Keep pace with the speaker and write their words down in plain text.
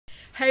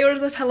Hey, what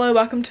is up? Hello,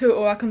 welcome to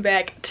or welcome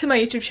back to my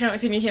YouTube channel.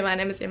 If you're new here, my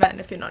name is Emma, and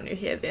if you're not new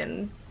here,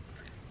 then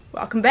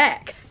welcome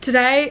back.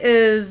 Today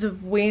is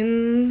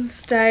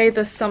Wednesday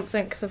the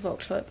something of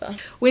October.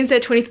 Wednesday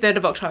 23rd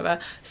of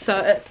October. So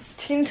it's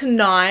 10 to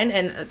 9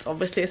 and it's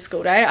obviously a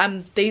school day.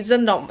 This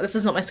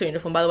is not my school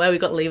uniform, by the way. We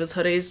got Leavers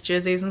hoodies,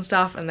 jerseys and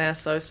stuff, and they're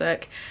so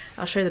sick.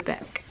 I'll show you the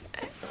back.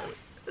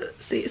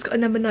 See, it's got a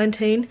number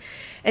 19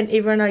 and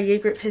everyone in our year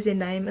group has their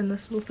name in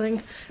this little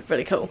thing.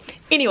 Really cool.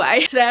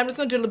 Anyway, today I'm just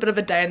going to do a little bit of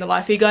a day in the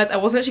life for you guys. I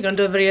wasn't actually going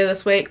to do a video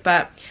this week,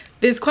 but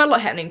there's quite a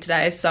lot happening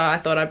today, so I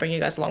thought I'd bring you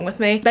guys along with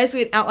me.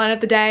 Basically, an outline of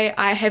the day.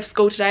 I have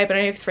school today, but I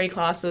only have 3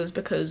 classes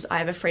because I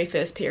have a free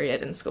first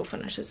period and school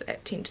finishes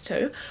at 10 to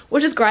 2,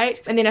 which is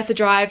great. And then I have to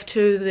drive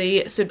to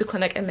the Super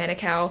Clinic in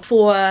Manukau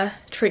for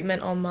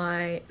treatment on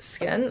my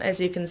skin. As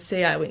you can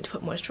see, I went to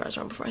put moisturizer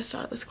on before I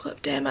started this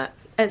clip. Damn it.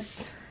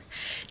 It's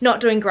not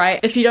doing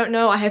great. If you don't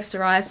know, I have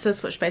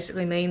psoriasis, which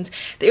basically means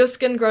that your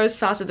skin grows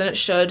faster than it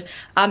should.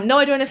 No,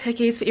 I don't have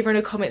hickeys. For everyone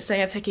who comments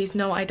saying I have hickeys,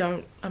 no, I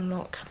don't. I'm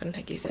not covered in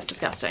hickeys. That's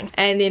disgusting.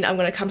 And then I'm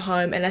gonna come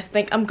home and I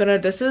think I'm gonna,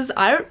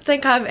 I don't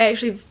think I've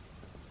actually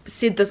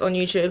said this on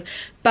YouTube,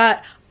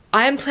 but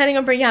I am planning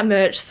on bringing out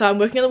merch. So I'm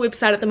working on the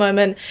website at the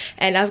moment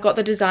and I've got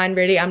the design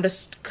ready. I'm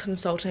just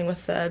consulting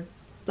with the,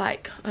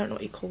 like, I don't know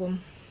what you call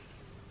them,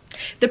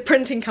 the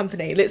printing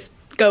company. Let's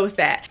go with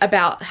that,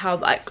 about how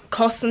like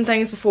costs and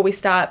things before we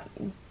start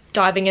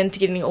diving into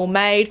getting it all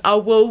made. I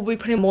will be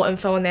putting more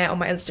info on that on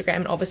my Instagram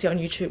and obviously on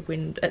YouTube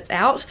when it's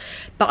out,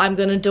 but I'm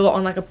gonna do it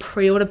on like a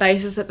pre-order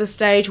basis at this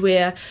stage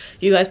where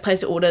you guys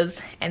place your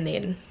orders and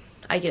then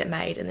I get it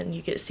made and then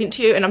you get it sent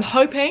to you, and I'm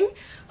hoping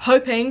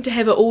to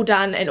have it all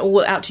done and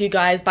all out to you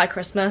guys by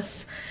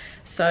Christmas.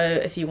 So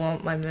if you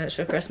want my merch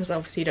for Christmas,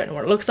 obviously you don't know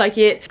what it looks like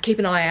yet, keep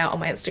an eye out on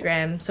my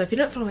Instagram. So if you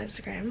don't follow my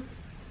Instagram,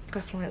 go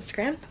follow my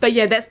Instagram. But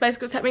yeah, that's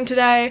basically what's happening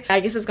today. I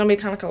guess it's gonna be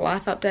kind of like a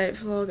life update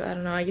vlog. I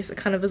don't know, I guess it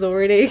kind of is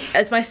already.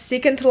 It's my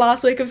second to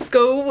last week of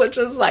school, which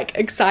is like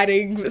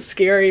exciting but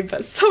scary,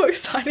 but so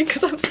exciting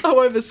because I'm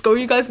so over school.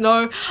 You guys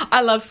know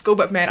I love school,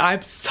 but man,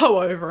 I'm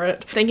so over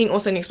it. Thinking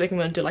also next week I'm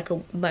gonna do like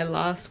my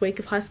last week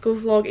of high school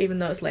vlog, even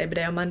though it's Labor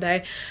Day on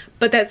Monday,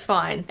 but that's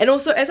fine. And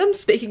also, as I'm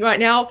speaking right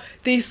now,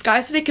 the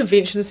Sky City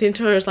Convention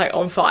Centre is like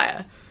on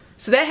fire.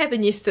 So that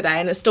happened yesterday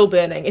and it's still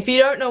burning. If you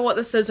don't know what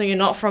this is or you're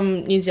not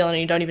from New Zealand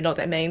and you don't even know what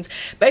that means,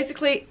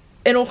 basically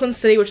in Auckland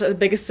City, which is the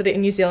biggest city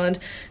in New Zealand,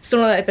 still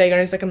not that big,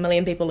 only there's like 1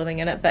 million people living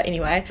in it, but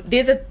anyway,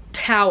 there's a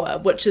tower,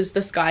 which is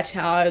the Sky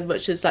Tower,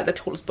 which is like the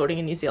tallest building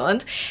in New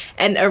Zealand,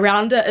 and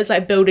around it is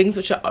like buildings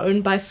which are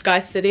owned by Sky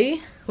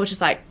City, which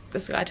is like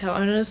the Sky Tower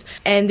owners,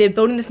 and they're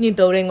building this new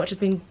building which has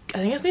been, I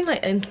think it's been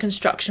like in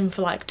construction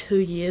for like 2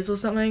 years or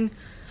something.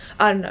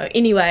 I don't know.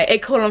 Anyway,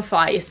 it caught on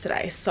fire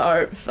yesterday,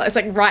 so it's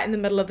like right in the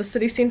middle of the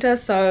city centre,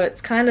 so it's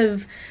kind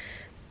of,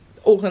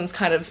 Auckland's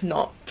kind of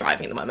not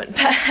thriving at the moment,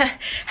 but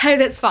hey,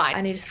 that's fine.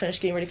 I need to finish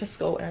getting ready for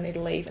school and I need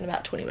to leave in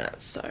about 20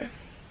 minutes, so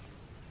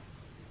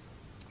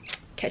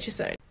catch you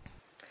soon.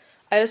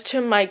 I just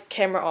turned my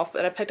camera off,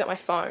 but I picked up my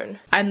phone.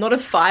 I'm not a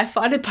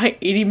firefighter by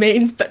any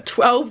means, but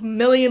 12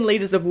 million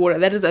litres of water,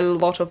 that is a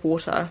lot of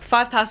water.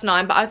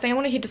 9:05, but I think I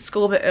want to head to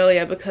school a bit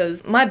earlier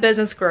because my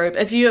business group,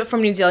 if you're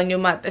from New Zealand,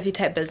 if you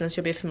take business,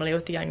 you'll be familiar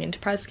with the Young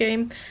Enterprise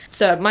Scheme.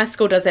 So my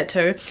school does that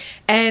too.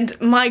 And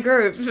my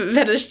group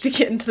managed to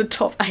get into the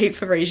top 8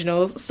 for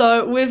regionals.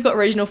 So we've got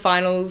regional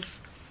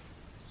finals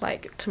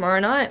like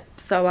tomorrow night.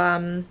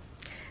 So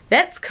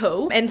that's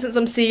cool. And since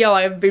I'm CEO,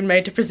 I've been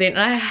made to present,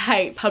 and I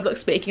hate public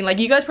speaking. Like,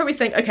 you guys probably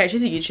think, okay,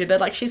 she's a YouTuber,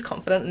 like she's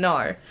confident.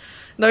 No,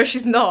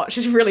 she's not.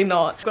 She's really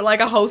not. I've got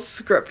like a whole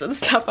script and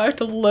stuff I have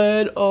to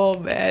learn. Oh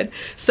man.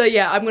 So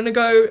yeah, I'm gonna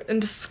go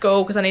into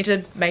school because I need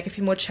to make a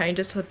few more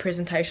changes to the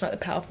presentation, like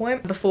the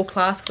PowerPoint, before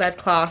class, because I have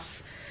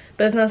class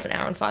business in 1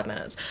 hour and 5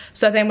 minutes.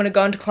 So I think I'm gonna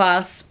go into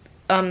class,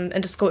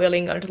 into school early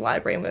and go into the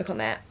library and work on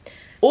that.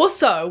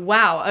 Also,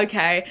 wow,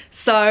 okay,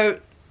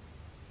 so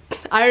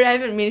I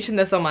haven't mentioned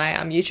this on my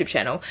YouTube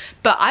channel,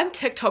 but I'm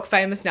TikTok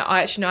famous now.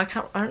 I don't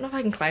know if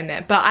I can claim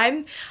that, but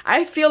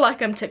I feel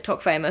like I'm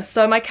TikTok famous.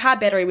 So my car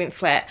battery went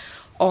flat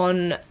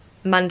on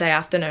Monday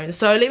afternoon.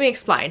 So let me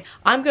explain.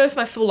 I'm going for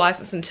my full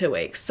license in 2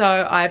 weeks.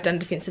 So I've done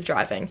defensive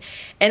driving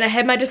and I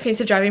had my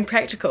defensive driving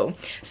practical.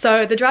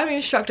 So the driving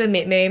instructor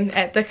met me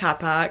at the car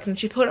park and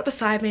she pulled up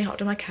beside me, hopped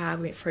in my car,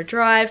 we went for a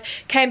drive,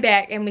 came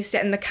back and we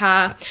sat in the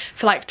car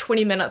for like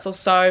 20 minutes or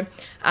so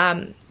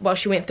while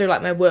she went through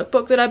like my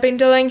workbook that I've been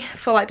doing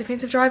for like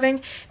defensive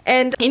driving.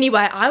 And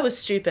anyway, I was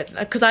stupid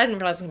because I didn't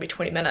realize it was gonna be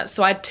 20 minutes.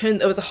 So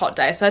it was a hot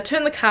day, so I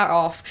turned the car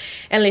off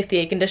and left the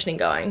air conditioning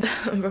going.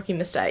 Rookie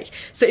mistake.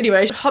 So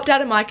anyway, she hopped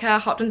out of my car,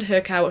 hopped into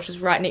her car, which was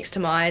right next to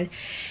mine,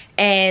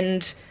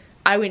 and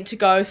I went to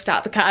go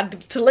start the car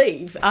to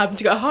leave,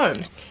 to go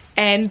home.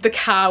 And the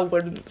car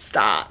wouldn't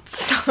start.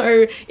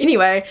 So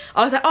anyway,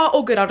 I was like, oh,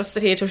 all good, I'll just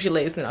sit here till she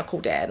leaves and then I'll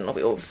call dad and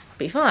it'll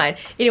be fine.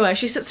 Anyway,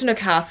 she sits in her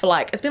car for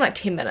like, it's been like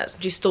 10 minutes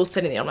and she's still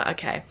sitting there. I'm like,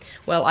 okay,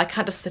 well, I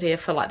can't just sit here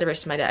for like the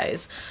rest of my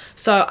days.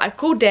 So I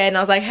called dad and I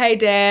was like, hey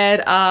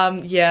dad,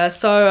 yeah,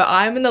 so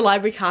I'm in the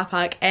library car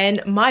park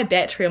and my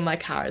battery on my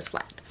car is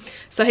flat.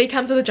 So he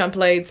comes with the jumper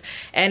leads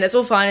and it's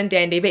all fine and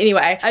dandy. But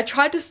anyway, I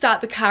tried to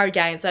start the car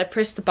again, so I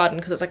pressed the button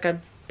because it's like a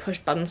push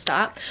button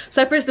start.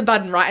 So I pressed the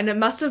button, right, and it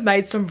must have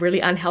made some really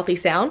unhealthy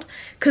sound,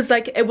 because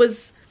like it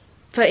was,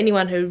 for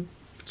anyone who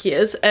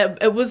cares,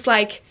 it was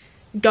like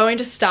going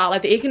to start,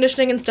 like the air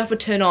conditioning and stuff would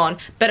turn on,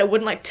 but it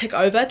wouldn't like tick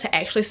over to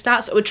actually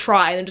start, so it would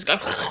try and then just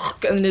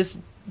go and just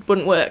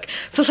wouldn't work.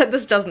 So I was like,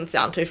 this doesn't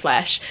sound too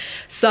flash.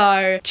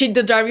 So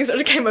the driving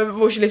instructor came over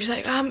before she left. She's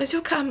like, is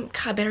your car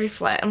battery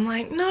flat? I'm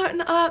like, no,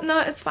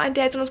 it's fine.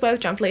 Dad's on his way with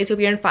jumper leads. He'll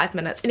be here in 5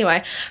 minutes.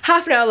 Anyway,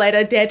 half an hour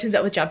later, Dad turns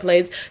up with jumper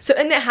leads. So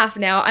in that half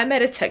an hour, I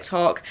made a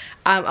TikTok.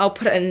 I'll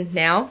put it in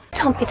now.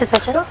 Don't be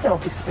suspicious.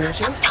 Don't be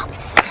suspicious.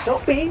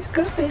 Don't be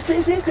suspicious.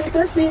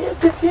 Don't be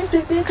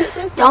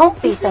suspicious.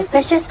 Don't be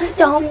suspicious.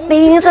 Don't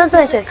be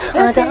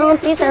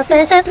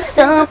suspicious.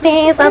 Don't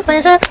be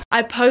suspicious.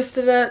 I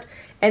posted it.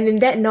 And then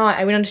that night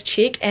I went on to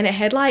check and it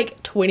had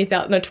like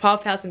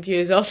 12,000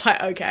 views. I was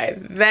like, okay,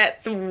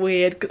 that's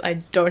weird because I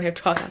don't have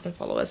 12,000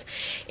 followers.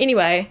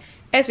 Anyway,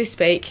 as we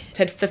speak, it's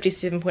had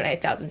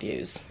 57.8 thousand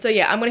views. So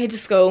yeah, I'm gonna head to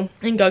school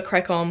and go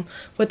crack on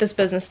with this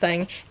business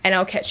thing, and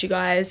I'll catch you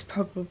guys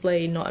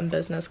probably not in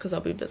business because I'll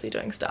be busy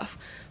doing stuff.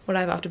 What I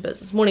have after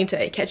business. Morning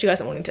tea. Catch you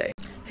guys at morning tea.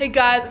 Hey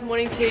guys, it's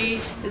morning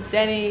tea. It's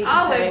Danny.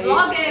 Oh, we're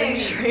vlogging. And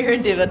Shreya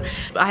and Devon.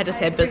 I just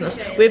had business.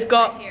 We've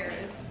got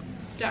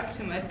stuck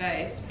to my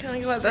face. Can I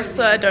go like this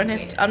so I don't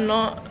have to,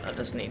 I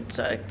just need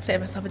to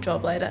save myself a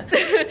job later.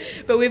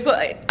 But we've got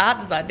like, art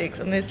design next,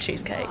 and there's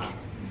cheesecake.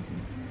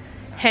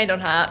 Hand on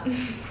heart.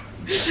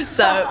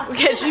 So we'll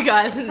catch you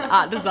guys in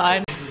art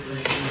design.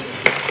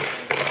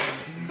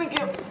 Thank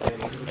you.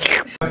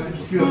 Most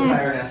obscure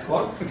player in our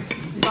squad.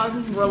 That's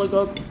really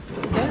good.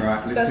 Okay.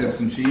 Right, let's have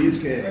some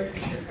cheesecake.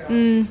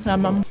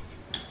 Mum.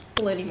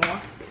 Plenty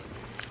more.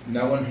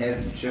 No one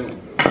has chilled.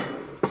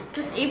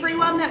 Just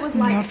everyone that was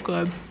like, That's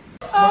good.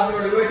 Mine's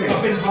already working.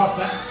 I've been past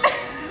that.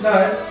 No,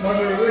 mine's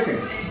already working.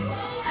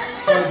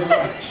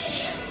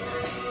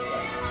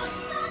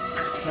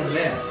 Over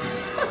there.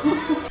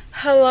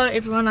 Hello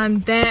everyone, I'm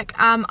back.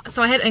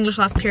 So I had English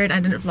last period. I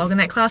didn't vlog in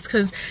that class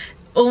because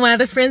all my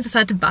other friends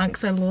decided to bunk.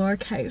 So Laura,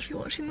 Kate, if you're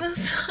watching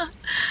this,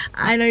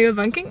 I know you're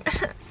bunking.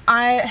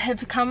 I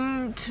have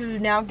come to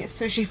now get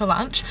sushi for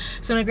lunch.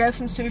 So I'm gonna grab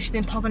some sushi,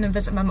 then pop in and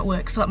visit mum at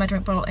work, fill up my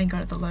drink bottle and go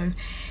to the loo.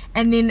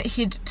 And then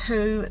head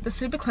to the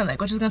super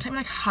clinic, which is gonna take me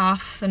like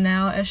half an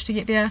hour-ish to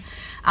get there.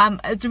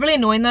 It's really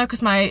annoying though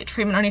because my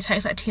treatment only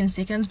takes like 10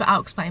 seconds, but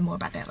I'll explain more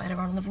about that later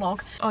on in the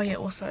vlog. Oh yeah,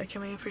 also,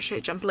 can we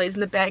appreciate jumper leads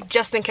in the bag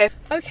just in case?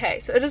 Okay,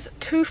 so it is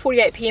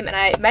 2:48 PM and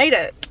I made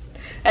it.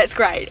 It's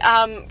great.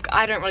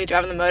 I don't really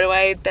drive on the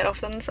motorway that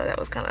often, so that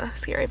was kind of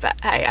scary, but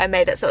hey, I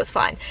made it, so it's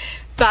fine.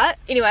 But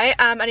anyway,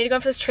 I need to go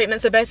in for this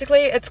treatment. So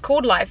basically it's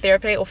called light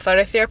therapy or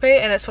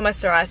phototherapy, and it's for my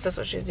psoriasis,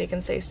 which as you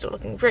can see is still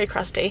looking very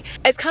crusty.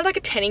 It's kind of like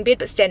a tanning bed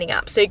but standing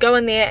up. So you go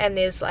in there and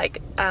there's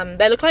like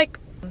they look like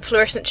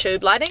fluorescent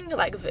tube lighting,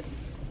 like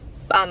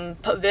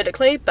put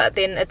vertically, but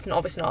then it's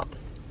obviously not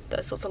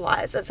those sorts of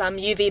lights. It's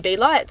UVB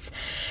lights.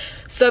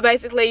 So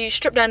basically you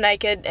strip down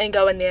naked and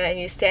go in there and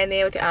you stand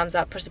there with your arms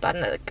up, press the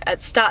button.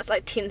 It starts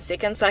like 10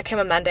 seconds. So I came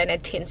on Monday and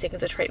had 10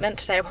 seconds of treatment.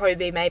 Today will probably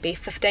be maybe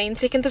 15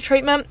 seconds of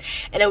treatment,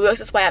 and it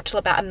works its way up till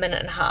about a minute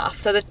and a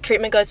half. So the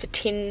treatment goes for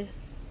 10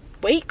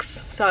 weeks.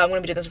 So I'm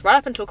going to be doing this right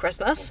up until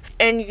Christmas.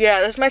 And yeah,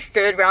 this is my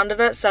third round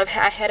of it. So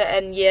I had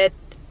it in year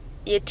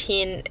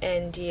 10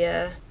 and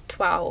year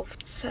 12.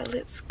 So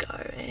let's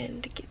go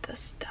and get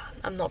this done.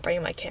 I'm not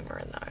bringing my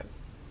camera in though,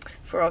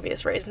 for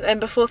obvious reasons. And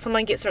before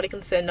someone gets really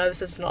concerned, no,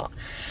 this is not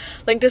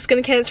linked to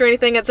skin cancer or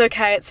anything. It's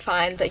okay, it's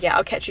fine. But yeah,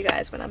 I'll catch you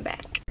guys when I'm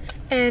back.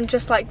 And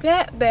just like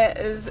that, that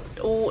is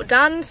all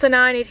done. So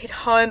now I need to head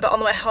home, but on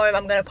the way home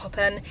I'm going to pop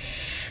in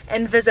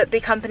and visit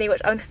the company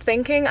which I'm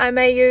thinking I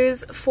may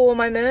use for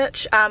my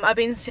merch. I've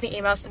been sending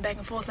emails to them back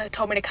and forth, and they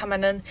told me to come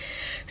in and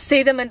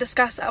see them and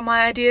discuss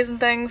my ideas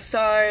and things. So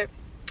I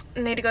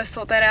need to go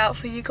sort that out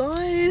for you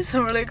guys.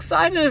 I'm really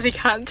excited if you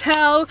can't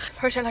tell.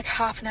 Probably take like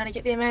half an hour to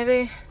get there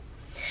maybe.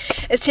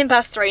 It's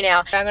 3:10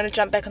 now. I'm going to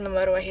jump back on the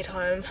motorway, head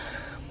home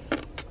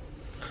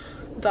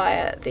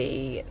via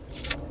the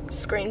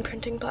screen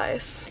printing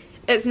place.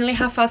 It's nearly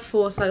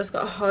 4:30, so I just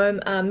got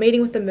home.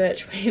 Meeting with the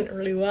merch went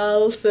really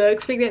well, so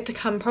expect that to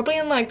come probably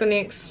in like the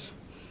next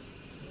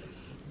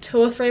 2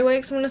 or 3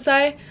 weeks, I'm going to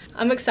say.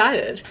 I'm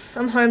excited.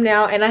 I'm home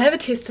now and I have a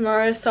test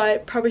tomorrow, so I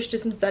probably should do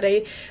some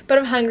study, but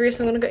I'm hungry,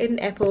 so I'm going to go eat an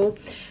apple.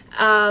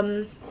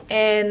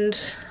 And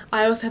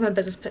I also have my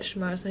business pitch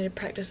tomorrow, so I need to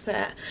practice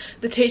that.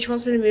 The teacher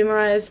wants me to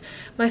memorize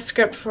my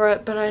script for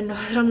it, but I know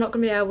that I'm not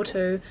going to be able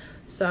to,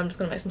 so I'm just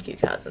going to make some cue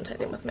cards and take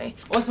them with me.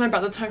 Also, my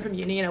brother's home from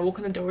uni and I walk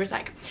in the door, he's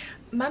like,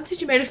 Mum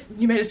said you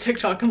made a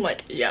TikTok. I'm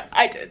like, yeah,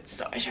 I did.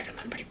 So I showed him.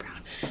 I'm pretty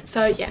proud.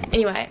 So yeah,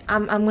 anyway,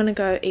 I'm going to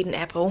go eat an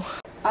apple.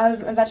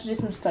 I'm about to do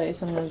some studies,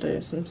 so I'm going to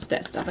do some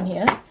stat stuff in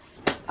here.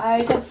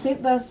 I got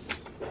sent this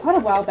quite a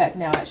while back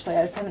now actually.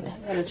 I just haven't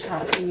had a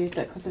chance to use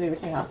it because of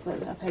everything else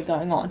that I've had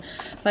going on.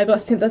 But I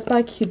got sent this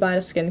by Cubita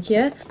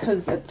Skincare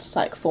because it's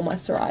like for my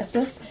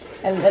psoriasis,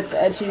 and it's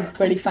actually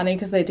really funny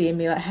because they DM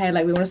me like, hey,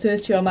 like we want to send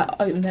this to you. I'm like,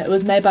 oh, it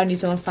was made by a New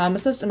Zealand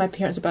pharmacist, and my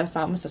parents are both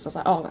pharmacists. I was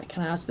like, oh, like,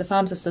 can I ask the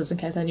pharmacists in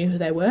case I knew who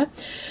they were?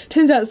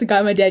 Turns out it's the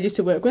guy my dad used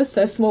to work with,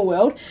 so small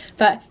world.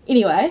 But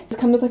anyway, it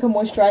comes with like a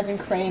moisturising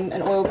cream,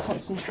 an oil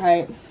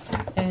concentrate,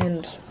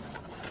 and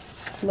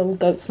a little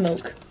goat's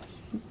milk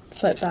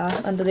soap bar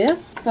under there.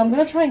 So I'm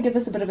going to try and give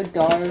this a bit of a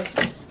go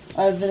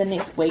over the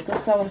next week or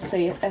so and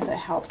see if it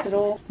helps at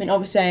all. I mean,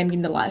 obviously I am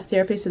getting the light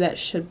therapy, so that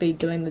should be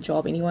doing the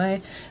job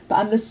anyway, but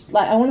I'm just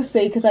like, I want to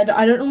see, because I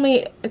don't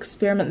normally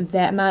experiment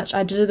that much.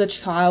 I did it as a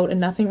child and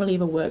nothing really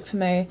ever worked for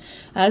me.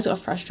 I just got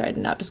frustrated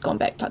and I've just gone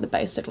back to like the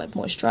basic like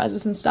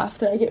moisturizers and stuff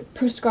that I get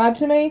prescribed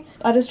to me.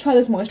 I just tried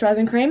this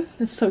moisturizing cream.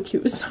 It's so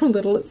cute, it's so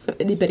little, it's so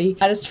itty bitty.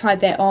 I just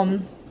tried that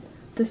on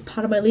this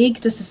part of my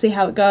leg just to see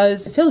how it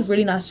goes. It feels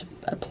really nice to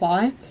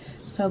apply,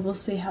 so we'll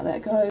see how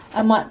that goes.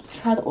 I might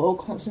try the oil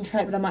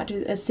concentrate, but I might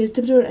do, it says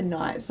to do it at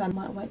night, so I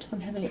might wait till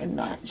I'm having a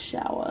night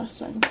shower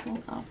so I can put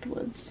on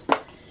afterwards.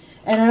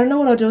 And I don't know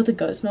what I'll do with the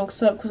goat's milk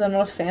soap because I'm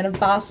not a fan of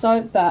bar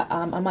soap, but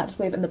I might just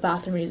leave it in the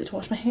bathroom and use it to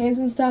wash my hands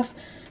and stuff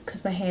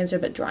because my hands are a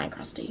bit dry and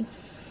crusty.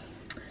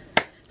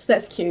 So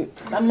that's cute.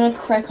 I'm gonna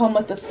crack on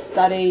with the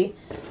study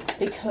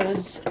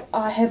because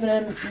I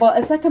haven't, well,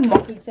 it's like a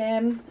mock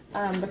exam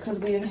because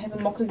we didn't have a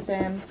mock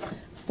exam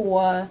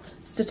for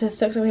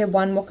statistics. So we had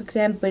one mock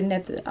exam but we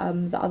didn't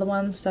have the other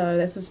one, so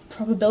this is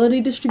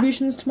probability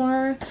distributions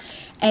tomorrow.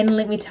 And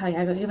let me tell you,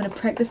 I got given a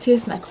practice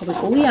test and I copied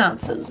all the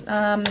answers.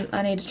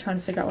 I need to try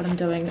and figure out what I'm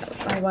doing,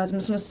 otherwise I'm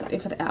just gonna sit there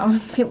for the hour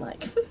and be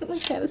like,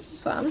 okay, this is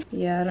fun.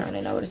 Yeah, I don't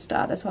really know where to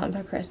start. That's why I'm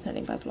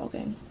procrastinating by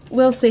vlogging.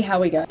 We'll see how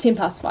we go.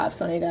 5:10,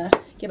 so I need to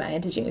get my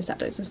antigen and start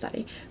doing some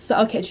study. So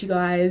I'll catch you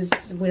guys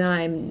when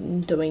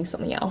I'm doing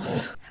something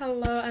else.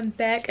 Hello, I'm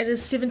back. It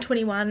is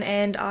 7:21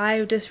 and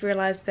I just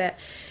realized that,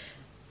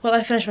 well,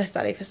 I finished my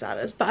study for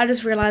starters, but I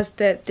just realised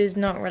that there's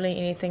not really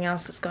anything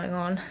else that's going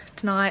on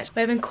tonight.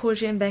 We're having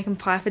courgette and bacon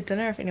pie for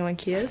dinner if anyone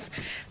cares.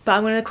 But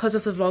I'm going to close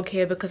off the vlog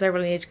here because I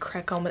really need to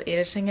crack on with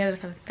editing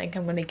it. I think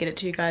I'm going to get it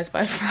to you guys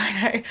by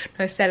Friday.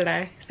 No,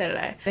 Saturday.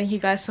 Thank you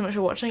guys so much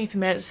for watching. If you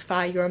made it this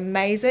far, you're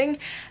amazing.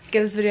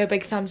 Give this video a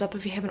big thumbs up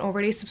if you haven't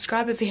already.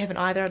 Subscribe if you haven't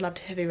either. I'd love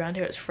to have you around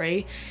here. It's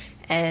free.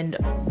 And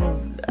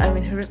I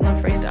mean, who doesn't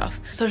love free stuff?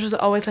 Socials are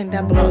always linked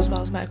down below as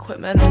well as my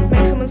equipment.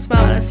 Make someone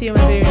smile and I'll see you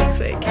in my video next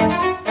week.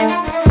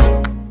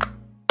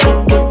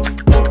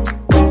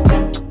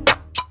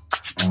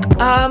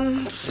 I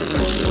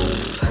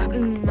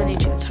need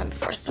to check the time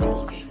before I start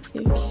vlogging.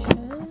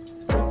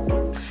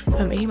 Okay.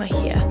 I'm eating my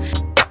hair.